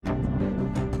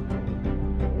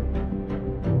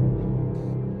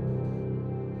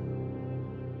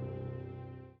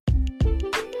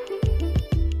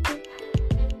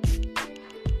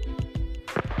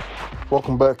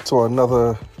Welcome back to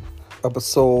another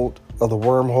episode of the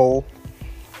Wormhole.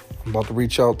 I'm about to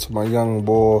reach out to my young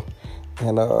boy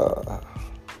and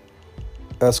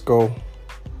Escho,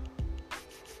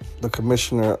 the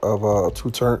commissioner of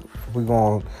Two-Turn. We're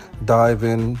going to dive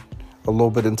in a little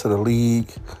bit into the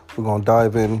league. We're going to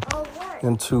dive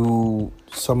into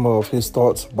some of his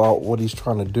thoughts about what he's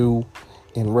trying to do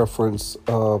in reference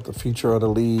of the future of the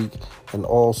league, and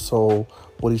also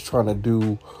what he's trying to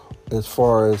do as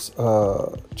far as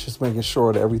just making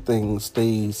sure that everything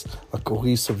stays a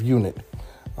cohesive unit.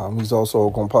 He's also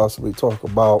going to possibly talk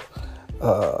about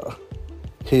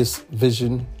his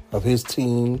vision of his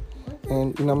team,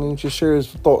 and just share his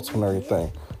thoughts on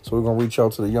everything. So we're going to reach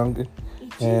out to the youngin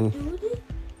and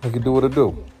make it do what it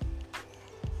do.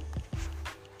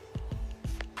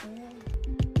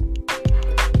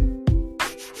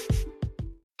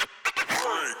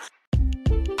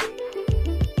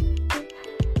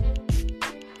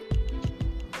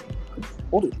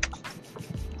 Hold it.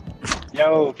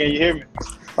 Yo, can you hear me?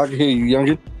 I can hear you,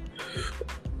 youngin.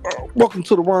 Welcome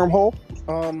to the Wormhole.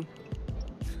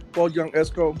 Young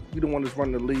Escho, you're the one that's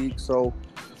running the league, so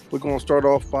we're going to start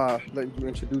off by letting you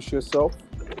introduce yourself.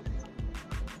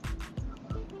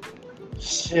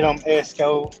 Shit, I'm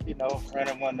Escho,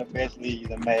 running one of the best leagues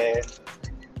in Madden.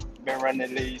 Been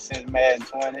running the league since Madden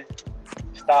 20.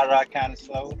 Started out kind of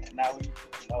slow, and now we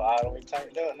all the way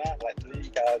turned up now, like the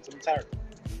league called Two-Turn.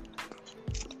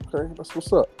 Okay, that's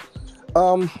what's up.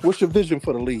 What's your vision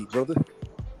for the league, brother?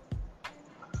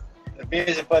 The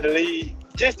vision for the league,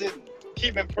 just to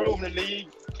keep improving the league,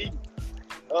 keep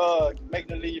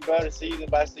making the league better season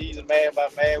by season, man by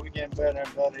man. We getting better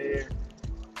and better here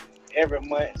every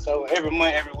month. So every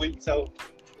month, every week. So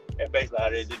that's basically how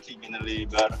it is. Just keep getting the league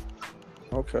better.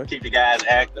 Okay. Keep the guys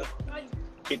active.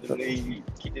 Keep the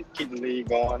league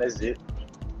going. That's it.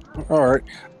 All right.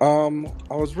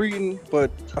 I was reading, but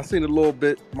I seen a little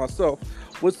bit myself.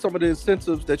 What's some of the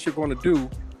incentives that you're going to do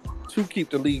to keep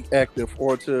the league active,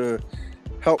 or to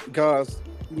help guys,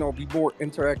 be more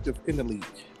interactive in the league?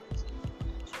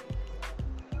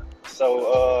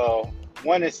 So,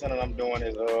 one incentive I'm doing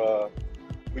is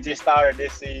we just started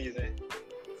this season,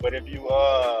 but if you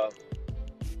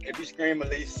scream at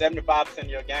least 75% of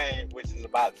your game, which is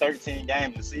about 13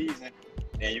 games a season,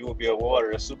 then you will be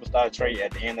awarded a superstar trait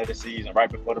at the end of the season,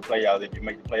 right before the playoffs. If you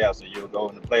make the playoffs, so you'll go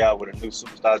in the playoff with a new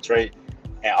superstar trait.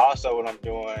 And also what I'm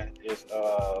doing is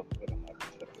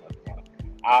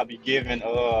I'll be giving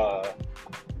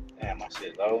damn, my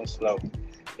shit's low and slow.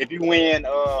 If you win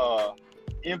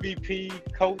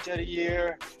MVP, Coach of the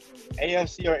Year,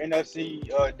 AFC or NFC,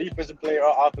 Defensive Player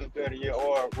or Offensive Player of the Year,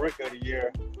 or Rookie of the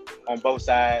Year on both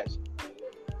sides,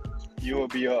 you will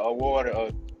be awarded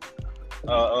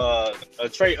a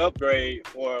trait upgrade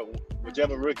for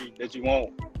whichever rookie that you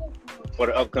want for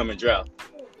the upcoming draft.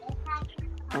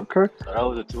 Okay. So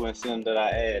those are two incentives that I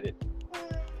added.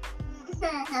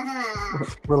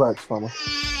 Relax, mama.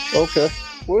 Okay.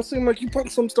 Well, it seems like you put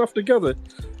some stuff together,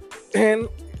 and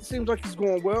it seems like it's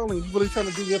going well, and you really trying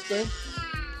to do your thing.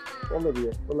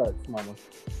 Olivia, relax, mama.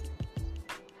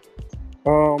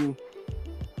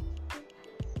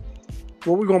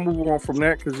 Well, we're gonna move on from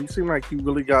that because you seem like you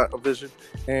really got a vision,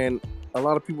 and a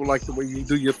lot of people like the way you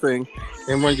do your thing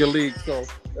and run your league. So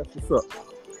that's what's up.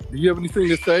 Do you have anything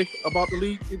to say about the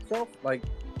league itself, like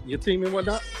your team and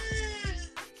whatnot?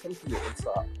 Come to your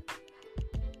inside.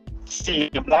 See,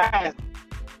 the Lions,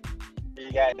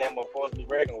 you got them more force to be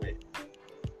reckoned with.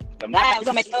 The Lions,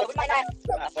 we're gonna be in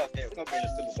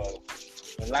the Super Bowl.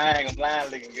 The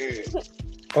Lions looking good.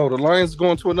 Oh, the Lions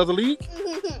going to another league?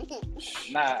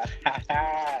 Nah,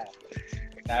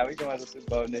 we going to the Super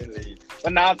Bowl in this league.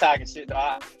 But now I'm talking shit, though.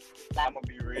 I'm gonna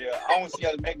be real. I don't see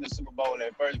us making the Super Bowl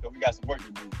at first because we got some work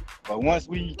to do. But once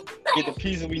we get the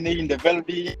pieces we need and develop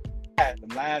these,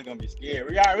 the Lions gonna be scared.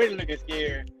 We already looking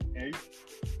scared, and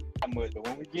not much. But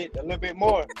when we get a little bit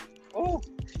more,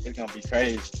 it's gonna be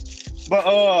crazy. But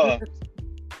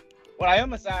what I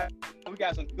am excited, we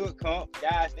got some good comp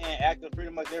guys staying active.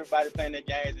 Pretty much everybody playing their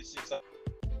games and shit. So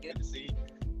good to see.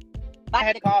 I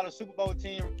had to call a Super Bowl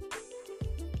team,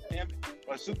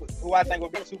 or who I think will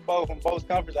be a Super Bowl from both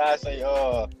conferences. I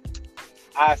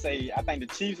think the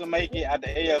Chiefs will make it out the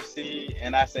AFC,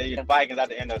 and I say the Vikings out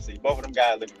the NFC. Both of them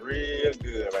guys look real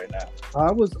good right now.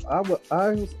 I was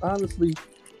honestly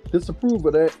disapprove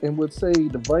of that and would say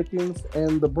the Vikings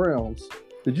and the Browns.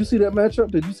 Did you see that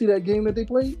matchup? Did you see that game that they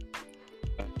played?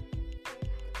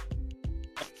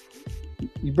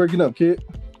 You breaking up, kid?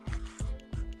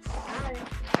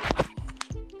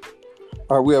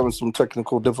 All right, we're having some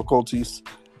technical difficulties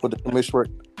with the commissioner.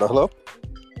 Hello?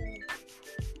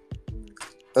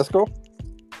 Let's go.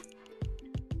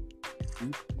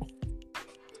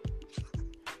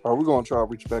 All right, we're gonna try to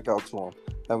reach back out to him.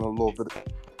 Having a little bit.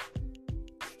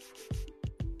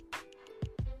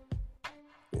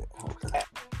 Yeah. Okay.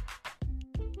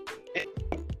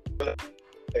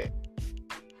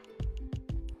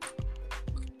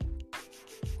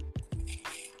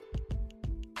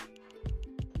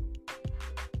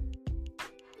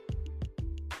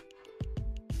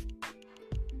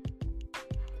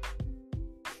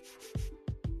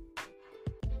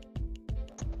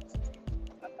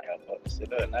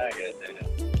 Sit up now, goddamn.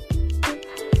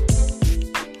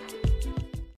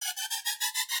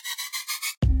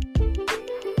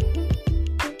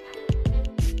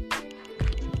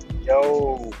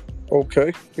 Yo,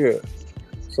 Okay. Yeah.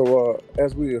 So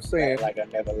as we were saying, like I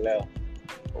never left.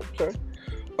 okay.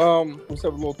 We was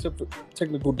having a little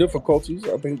technical difficulties.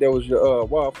 I think that was your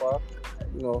Wi-Fi.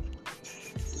 You know.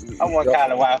 I want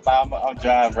kind of Wi-Fi. I'm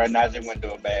driving right now. I just went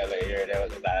through a bad lay here. That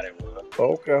was about it.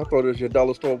 Okay, I thought it was your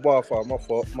dollar store Wi-Fi. My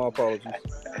fault. My apologies.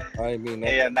 I ain't mean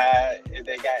that. Yeah, nah. If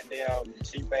they got damn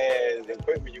cheap ass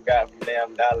equipment you got from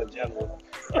damn Dollar General,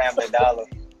 Family Dollar.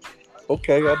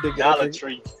 Okay, I dig it. Dollar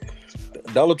Tree.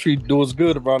 Dollar Tree does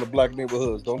good around the black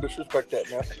neighborhoods. Don't disrespect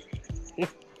that, man.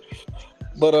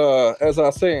 But as I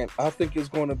was saying, I think it's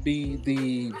going to be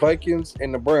the Vikings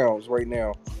and the Browns right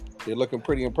now. They're looking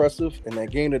pretty impressive, and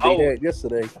that game that they had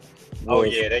yesterday. Oh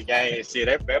yeah, that game. Shit,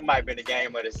 that might have been the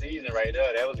game of the season right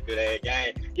there. That was a good ass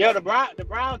game. Yo, the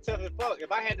Browns tough as fuck.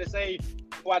 If I had to say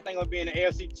who I think will be in the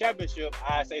AFC Championship,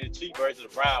 I'd say the Chiefs versus the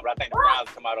Browns. But I think the Browns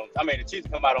come out on. I mean, the Chiefs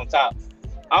come out on top.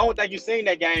 I don't think you've seen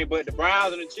that game, but the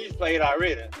Browns and the Chiefs played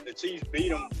already. The Chiefs beat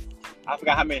them. I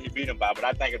forgot how many he beat them by, but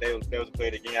I think if they was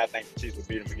played again, I think the Chiefs would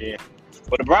beat them again.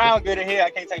 But the Browns good in here. I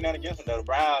can't take nothing against them though. The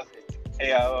Browns,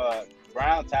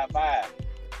 Browns top 5.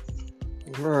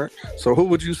 All right. So who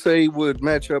would you say would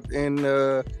match up in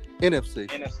NFC?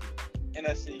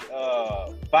 NFC,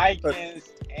 Vikings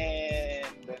and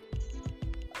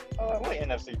what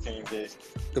NFC team is?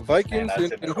 The Vikings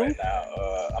and who? Right now.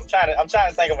 I'm trying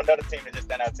to think of another team that just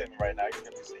stand out to me right now.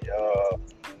 Let me see.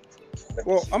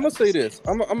 Well, I'm gonna say this.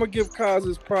 I'm gonna give Kaz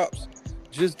his props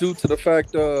just due to the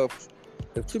fact of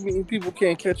if too many people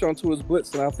can't catch on to his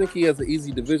blitz, and I think he has an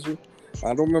easy division.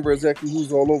 I don't remember exactly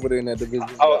who's all over there in that division.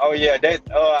 Oh yeah, that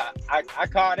I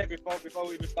called it before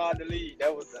we even started the league.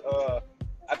 That was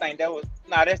I think that was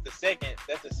that's the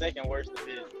second worst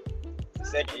division. The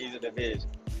second easiest division.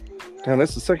 Damn,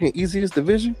 that's the second easiest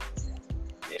division?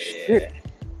 Yeah. Shit.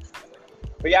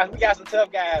 We got some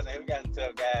tough guys, man.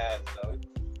 So that's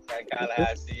kind of how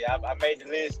I see it. I made the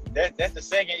list. That's the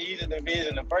second easiest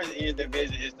division. The first easiest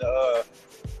division is the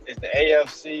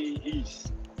AFC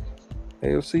East.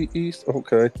 AFC East?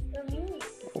 Okay.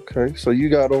 Okay. So you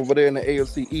got over there in the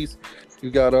AFC East,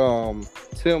 you got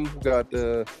Tim who got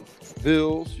the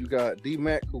Bills, you got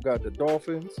D-Mac who got the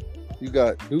Dolphins, you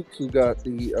got Dukes who got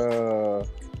the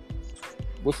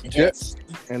Jets,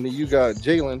 and then you got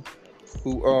Jalen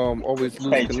who always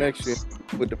loses connection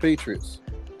with the Patriots.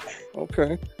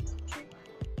 Okay.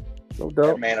 No doubt.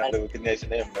 That man, I lose connection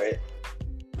there, man.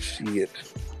 Shit.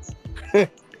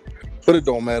 But it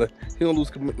don't matter. He don't lose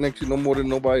connection no more than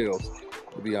nobody else,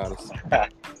 to be honest.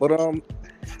 But you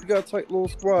got a tight little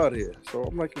squad here, so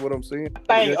I'm liking what I'm seeing.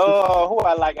 I think who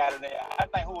I like out of there. I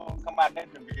think who will come out of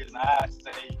that division. I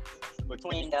say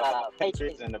between the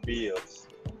Patriots and the Bills,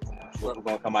 we're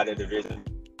gonna come out of the division.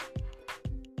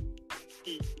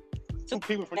 2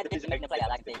 people from that division making the playoffs.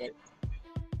 Like I said.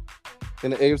 In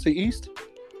the AFC East?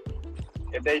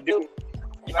 If they do.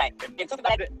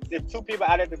 If 2 people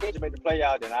out of the division make the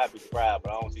playoff, then I'd be surprised,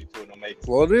 but I don't see 2 of them make it.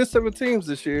 Well, there's 7 teams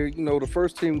this year. You know, the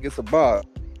first team gets a bye.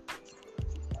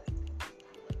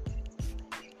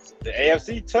 The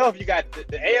AFC tough. You got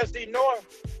the AFC North.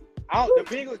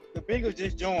 The Bengals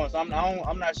just joined, so I'm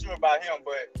not sure about him,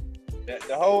 but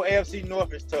the whole AFC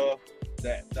North is tough.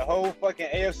 The whole fucking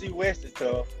AFC West is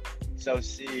tough. So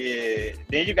shit.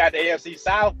 Then you got the AFC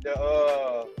South.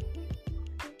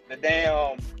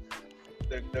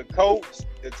 The Colts,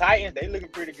 the Titans, they looking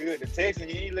pretty good. The Texans,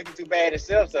 he ain't looking too bad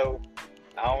himself, so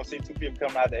I don't see 2 people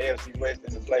coming out of the AFC West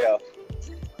in the playoffs.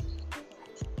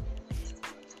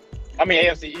 I mean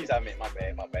AFC East. I mean my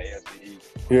bad, AFC East.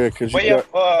 Yeah, because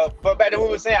but back to what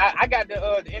we were saying, I got the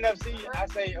NFC.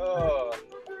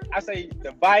 I say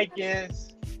the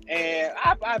Vikings, and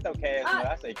I throw Cavs.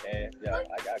 I say Cavs. Yeah,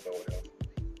 I gotta go with them.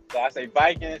 So I say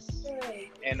Vikings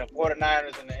and the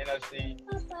 49ers in the NFC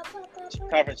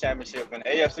Conference Championship, and the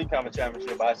AFC Conference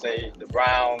Championship, I say the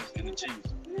Browns and the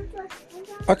Chiefs.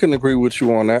 I can agree with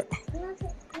you on that.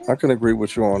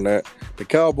 The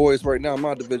Cowboys right now in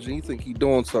my division, you think he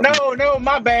doing something? No,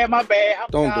 my bad. I'm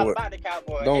don't do it. About the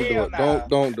Cowboys. Don't do it.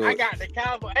 Don't do it. I got the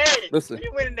Cowboys. Hey, listen, he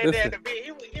went in there to be.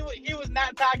 He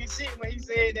not talking shit when he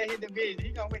said that his division. He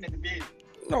gonna win the division.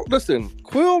 No, listen,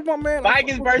 Quill, my man.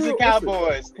 Vikings versus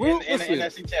Cowboys Quill, in the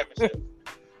NFC Championship.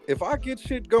 If I get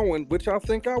shit going, which I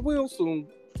think I will soon,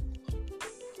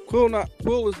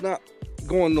 Quill is not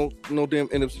going no damn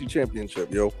NFC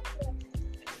Championship, yo.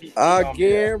 I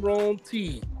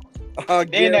guarantee.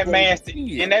 And that man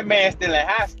still in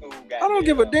high school, guys. I don't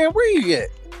give a damn where he at.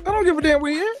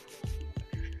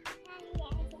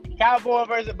 Cowboy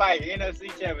versus Vikings, NFC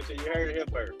Championship. You heard it here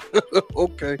first.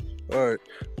 Okay. All right.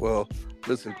 Well,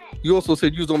 listen. You also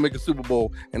said you was gonna make a Super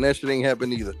Bowl, and that shit ain't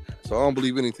happened either. So I don't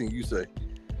believe anything you say.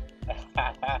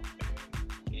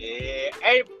 Yeah.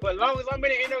 Hey, but as long as I'm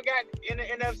in the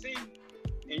NFC,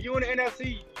 and you in the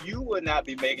NFC, you would not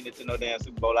be making it to no damn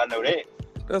Super Bowl. I know that.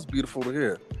 That's beautiful to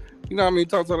hear. You know how many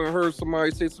times I heard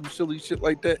somebody say some silly shit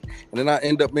like that, and then I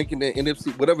end up making the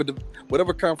NFC,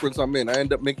 whatever conference I'm in, I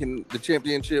end up making the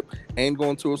championship and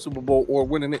going to a Super Bowl or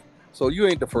winning it. So you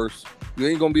ain't the first. You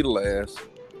ain't gonna be the last.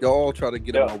 Y'all all try to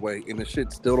get in my way, and the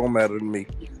shit still don't matter to me.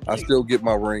 I still get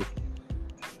my ring.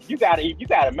 You gotta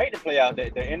make the playoffs.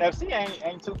 The NFC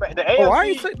ain't too bad. The AFC, I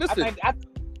ain't say. Listen, I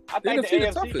think the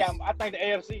AFC. the I think the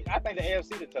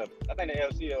AFC the toughest. I think the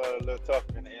AFC a little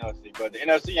tougher than the NFC, but the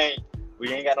NFC ain't.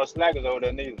 We ain't got no slackers over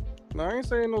there neither. No, I ain't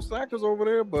saying no slackers over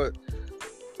there, but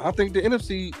I think the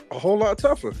NFC a whole lot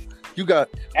tougher. You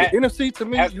got the NFC to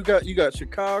me. You got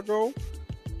Chicago.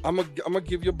 I'm gonna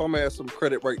give your bum ass some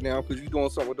credit right now because you're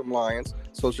doing something with them Lions.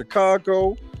 So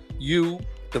Chicago, the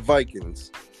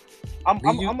Vikings. I'm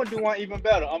gonna do one even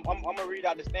better. I'm gonna read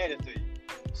out the standings to you.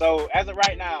 So as of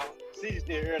right now, season's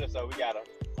still early, so we got a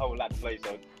whole lot to play.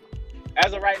 So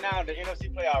as of right now, the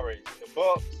NFC playoff race, the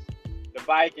Bucks, the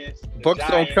Vikings, the Bucks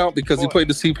Giants, don't count because he played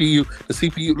the CPU. The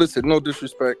CPU. Listen, no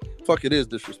disrespect. Fuck, it is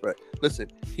disrespect. Listen,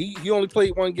 he only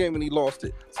played one game and he lost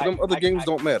it. So them other games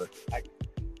don't matter.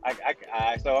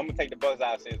 So I'm gonna take the Bucks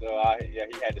out since he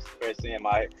had the spread in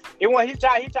my head. He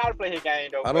tried to play his game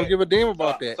though. I don't give a damn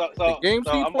about that. The games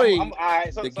he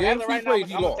played,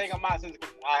 he lost. Take him out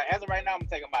as of right now, I'm gonna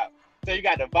take him out. So you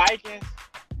got the Vikings,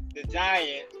 the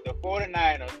Giants, the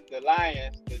 49ers, the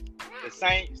Lions, the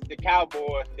Saints, the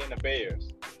Cowboys, then the Bears.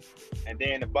 And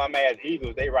then the bum ass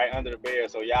Eagles, they right under the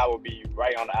Bears, so y'all will be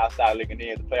right on the outside looking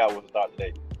in. The playoff will start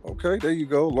today. Okay, there you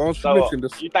go. Long as you mentioned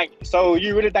this. You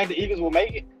really think the Eagles will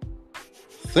make it?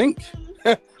 Think.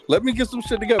 Let me get some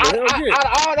shit together. Out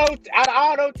of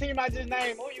all those teams I just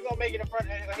named, who you gonna make it in front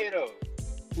ahead of?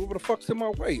 Whoever the fuck's in my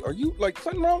way? Are you like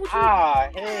something wrong with you?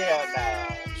 Hell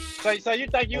no. So you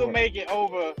think you'll make it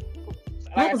over?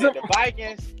 Like I said, the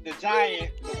Vikings, the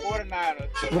Giants, the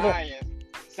 49ers, the Lions,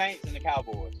 Saints, and the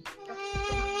Cowboys.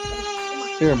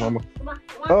 Here, mama.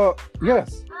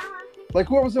 Yes. Like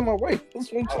whoever's in my way.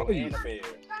 That's what I'm telling you.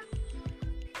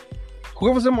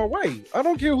 Whoever's in my way. I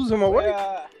don't care who's in my way.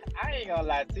 I ain't gonna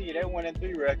lie to you. That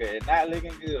 1-3 record is not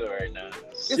looking good right now.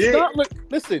 It's not.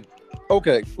 Listen.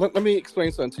 Okay. Let me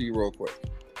explain something to you real quick.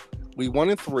 We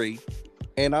 1-3,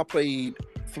 and I played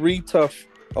 3 tough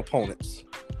opponents.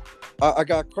 I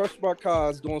got crushed by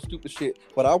cars doing stupid shit,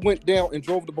 but I went down and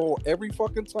drove the ball every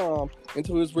fucking time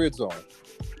into his red zone.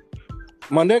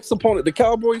 My next opponent, the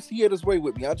Cowboys, he had his way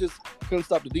with me. I just couldn't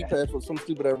stop the deep pass for some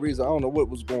stupid reason. I don't know what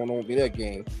was going on with me that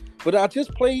game. But I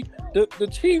just played the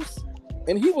Chiefs,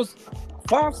 and he was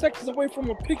 5 seconds away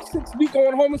from a pick six, me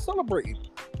going home and celebrating.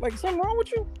 Like, something wrong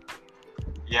with you?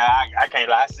 Yeah, I can't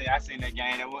lie. I seen that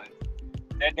game.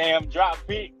 That damn drop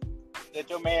pick that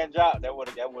your man dropped, that would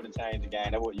have changed the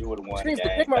game. You would have won the game. Changed the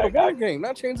game out of one game,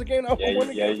 not change the game out of one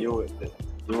game. Yeah, you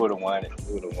would have won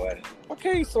it.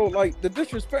 Okay, so like the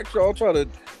disrespect y'all try to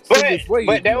but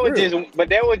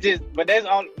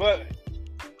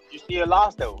you still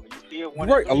lost though. You still won.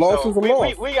 Right, a loss is a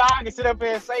loss. We all can sit up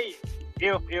here and say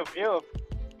if,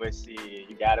 but see,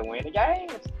 you gotta win the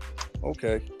games.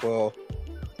 Okay, well,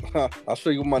 I'll show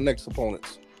you my next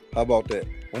opponents. How about that?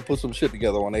 I'm gonna put some shit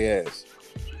together on their ass.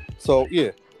 So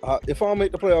yeah, if I don't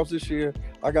make the playoffs this year,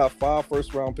 I got 5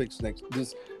 first-round picks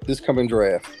this coming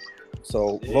draft.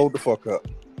 So load the fuck up.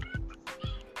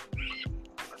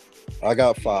 I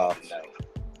got 5.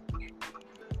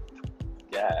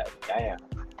 God damn.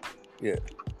 Yeah.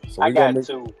 So I got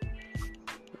 2.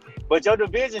 But your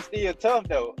division's still tough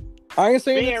though. I ain't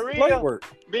saying it's light work.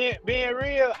 Being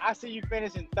real, I see you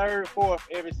finishing 3rd, 4th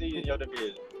every season in your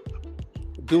division.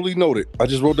 Duly noted. I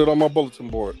just wrote that on my bulletin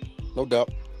board. No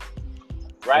doubt.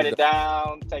 Write it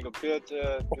down, take a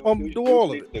picture. I'm gonna do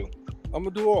all of it. I'm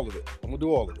gonna do all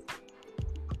of it.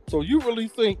 So you really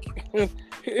think?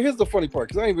 Here's the funny part,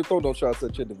 because I ain't even throw no shots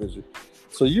at your division.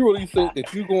 So you really think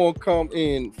that you're gonna come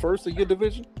in first in your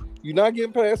division? You're not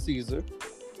getting past Caesar,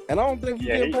 and I don't think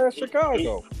you're getting past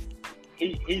Chicago.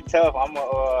 he tough.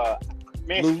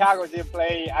 Me and Lose. Chicago just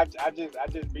played. I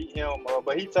just beat him,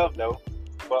 but he tough though.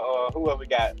 But whoever we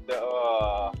got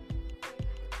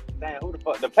damn, who the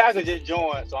fuck? The Packers just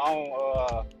joined, so I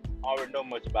don't really know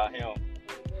much about him.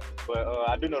 But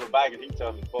I do know the Vikings. He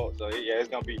tough as fuck. So yeah, it's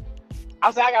gonna be.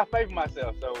 I got faith in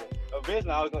myself. So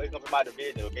eventually, it's gonna be my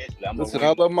division. Eventually, Listen,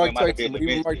 I love Mike Tyson.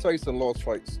 Even Mike Tyson lost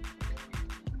fights.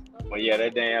 But yeah,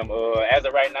 that damn. As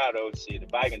of right now, though, shit, the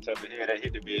Vikings tough as hell. That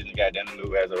hit division got down to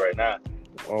lose as of right now.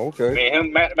 Oh, okay. Me and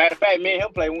him. Matter of fact, me and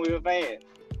him play when we were fans.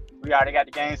 We already got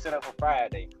the game set up for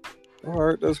Friday. All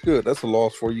right, that's good. That's a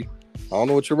loss for you. I don't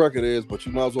know what your record is, but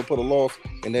you might as well put a loss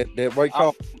in that right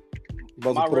column.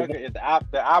 My record is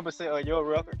the opposite of your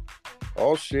record.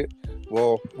 Oh shit!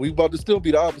 Well, we about to still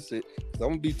be the opposite. I'm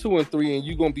gonna be 2-3, and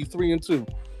you gonna be 3-2.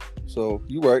 So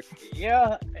you right.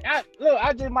 Yeah.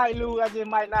 I just might lose. I just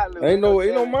might not lose. Ain't no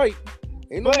might.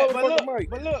 Ain't no motherfucking might.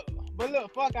 But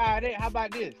look, fuck all that. How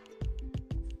about this?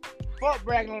 Fuck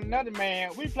bragging on another man.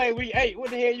 We play week 8.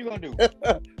 What the hell you gonna do?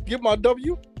 Get my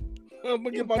W. I'm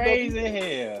gonna get my crazy W.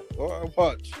 hell. All right,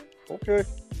 watch. Okay.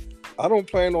 I don't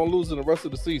plan on losing the rest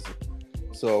of the season.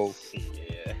 So.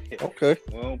 Yeah. Okay.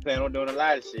 We don't plan on doing a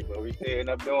lot of shit, but we still end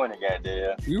up doing it,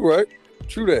 goddamn. You right.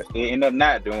 True that. We end up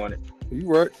not doing it. You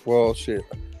right. Well, shit.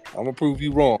 I'm gonna prove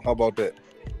you wrong. How about that?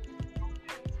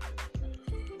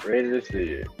 Ready to see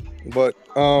it. But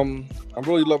I'm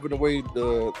really loving the way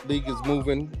the league is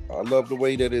moving. I love the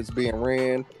way that it's being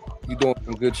ran. You're doing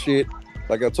some good shit.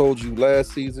 Like I told you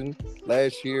last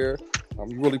year,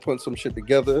 I'm really putting some shit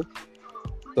together.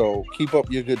 So keep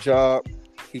up your good job.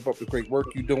 Keep up the great work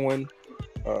you're doing.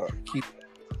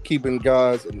 Keeping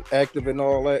guys active and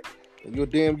all that. And you're a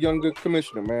damn young good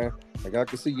commissioner, man. Like I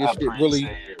can see your shit really.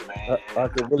 I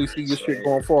can really see your shit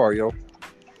going far, yo.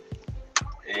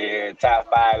 Yeah, top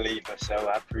 5 league for sure.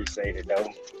 I appreciate it though.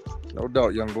 No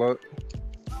doubt, young blood.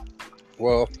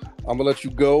 Well, I'm gonna let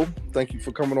you go. Thank you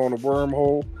for coming on the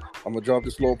Wormhole. I'm gonna drop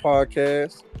this little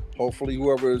podcast. Hopefully,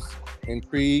 whoever's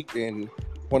intrigued and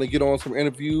want to get on some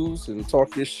interviews and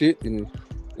talk your shit and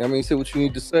say what you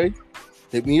need to say,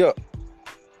 hit me up.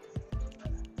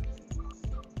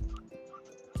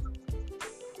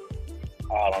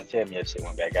 Oh, don't tell me that shit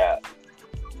went back out.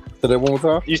 Say that one more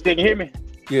time. You still can hear me?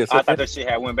 Yes. I thought that shit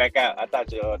had went back out. I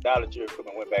thought your Dollar Tree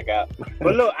equipment went back out.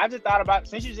 But look, I just thought about,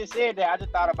 since you just said that, I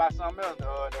just thought about something else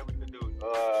that we could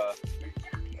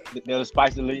do. That'll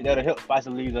spice the league. That'll help spice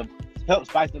the league up. Help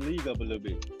spice the league up a little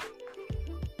bit.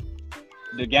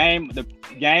 The game of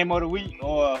the week,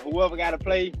 or whoever got to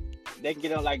play, they can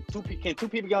get on like 2 people. Can 2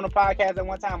 people get on the podcast at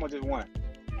one time, or just one?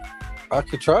 I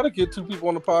could try to get 2 people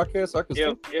on the podcast. I could.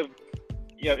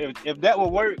 If that would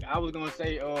work, I was gonna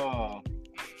say,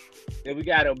 if we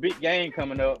got a big game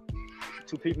coming up,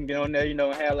 2 people can get on there,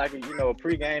 have like a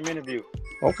pre-game interview.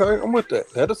 Okay, I'm with that.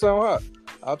 That'll sound hot.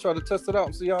 I'll try to test it out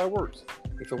and see how it works.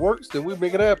 If it works, then we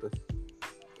make it happen.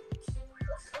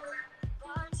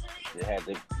 You had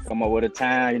to come up with a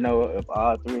time, if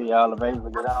all 3 of y'all available,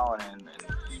 get on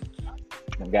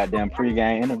and goddamn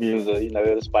pre-game interviews,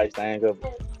 it'll spice things up.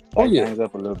 Things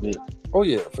up a little bit. Oh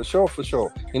yeah, for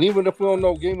sure. And even if we don't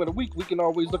know game of the week, we can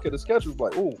always look at the schedule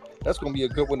like, oh, that's gonna be a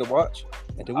good one to watch.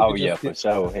 And then for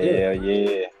sure. Hell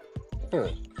yeah.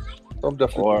 I'm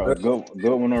definitely or a good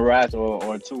one to watch,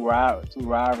 or two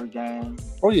rivalry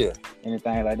games. Oh yeah.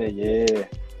 Anything like that, yeah.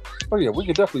 Oh yeah, we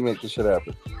can definitely make this shit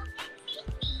happen.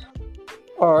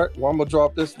 All right, well I'm gonna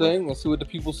drop this thing and see what the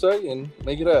people say and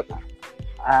make it happen.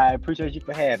 I appreciate you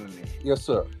for having me. Yes,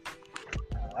 sir.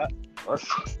 All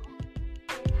right.